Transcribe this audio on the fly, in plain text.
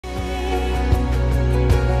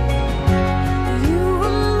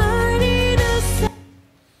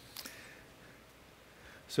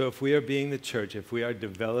So if we are being the church, if we are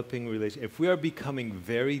developing relations, if we are becoming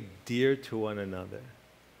very dear to one another,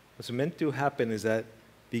 what's meant to happen is that it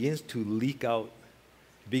begins to leak out,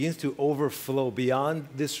 it begins to overflow beyond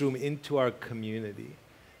this room into our community.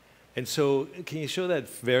 And so can you show that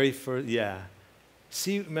very first? Yeah.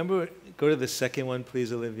 See, remember, go to the second one,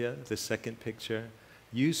 please, Olivia, the second picture.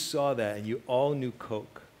 You saw that and you all knew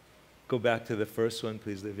Coke. Go back to the first one,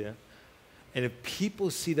 please, Olivia. And if people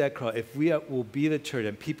see that cross, if we will be the church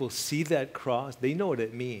and people see that cross, they know what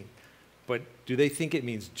it means. But do they think it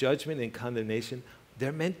means judgment and condemnation?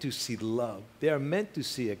 They're meant to see love. They are meant to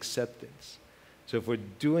see acceptance. So if we're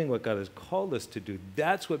doing what God has called us to do,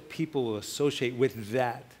 that's what people will associate with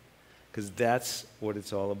that, because that's what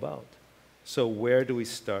it's all about. So where do we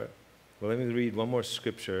start? Well, let me read one more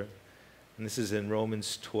scripture, and this is in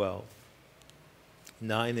Romans 12,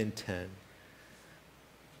 9 and 10.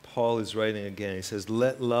 Paul is writing again. He says,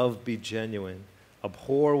 let love be genuine.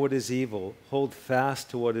 Abhor what is evil. Hold fast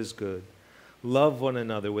to what is good. Love one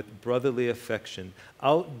another with brotherly affection.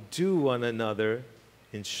 Outdo one another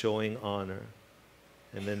in showing honor.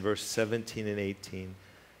 And then verse 17 and 18.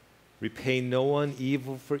 Repay no one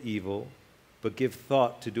evil for evil, but give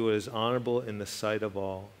thought to do what is honorable in the sight of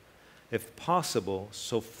all. If possible,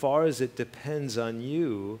 so far as it depends on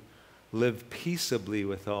you, live peaceably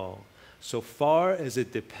with all. So far as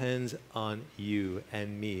it depends on you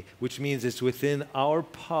and me, which means it's within our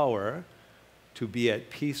power to be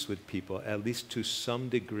at peace with people, at least to some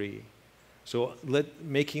degree. So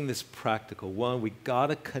making this practical. One, we got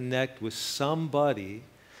to connect with somebody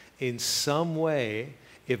in some way.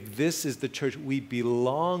 If this is the church we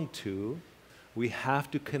belong to, we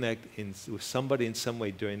have to connect with somebody in some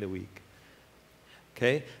way during the week.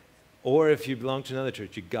 Okay? Or if you belong to another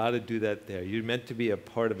church, you got to do that there. You're meant to be a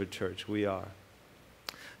part of a church. We are.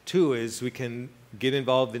 Two is we can get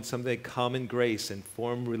involved in something like common grace and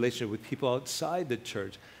form relationship with people outside the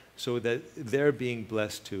church so that they're being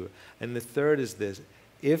blessed too. And the third is this.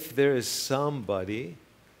 If there is somebody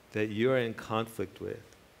that you're in conflict with,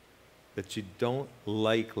 that you don't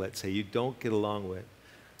like, let's say, you don't get along with,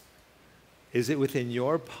 is it within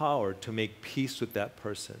your power to make peace with that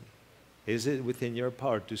person? Is it within your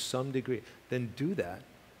power to some degree? Then do that,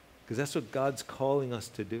 because that's what God's calling us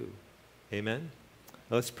to do. Amen?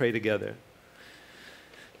 Now let's pray together.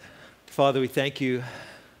 Father, we thank you,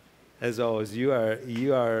 as always. You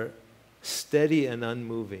are steady and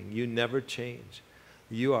unmoving. You never change.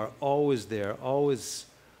 You are always there, always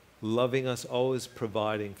loving us, always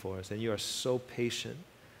providing for us, and you are so patient.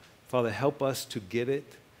 Father, help us to get it.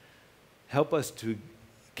 Help us to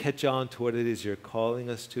catch on to what it is you're calling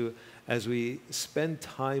us to as we spend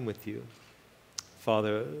time with you.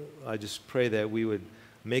 Father, I just pray that we would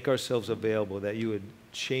make ourselves available, that you would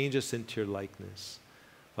change us into your likeness.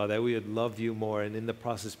 Father, that we would love you more and in the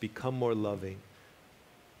process become more loving.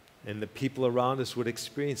 And the people around us would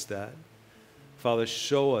experience that. Father,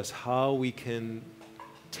 show us how we can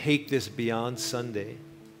take this beyond Sunday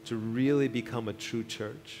to really become a true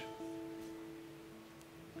church.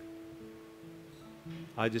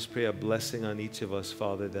 I just pray a blessing on each of us,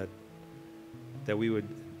 Father, that we would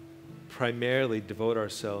primarily devote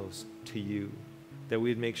ourselves to you, that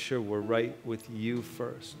we'd make sure we're right with you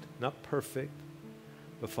first. Not perfect,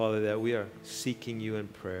 but Father, that we are seeking you in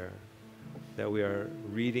prayer, that we are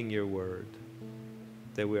reading your word,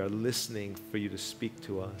 that we are listening for you to speak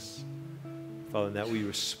to us. Father, and that we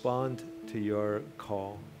respond to your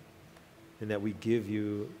call, and that we give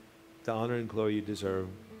you the honor and glory you deserve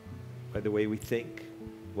by the way we think,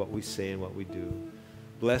 what we say, and what we do.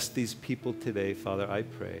 Bless these people today, Father, I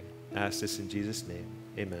pray. I ask this in Jesus' name.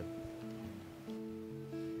 Amen.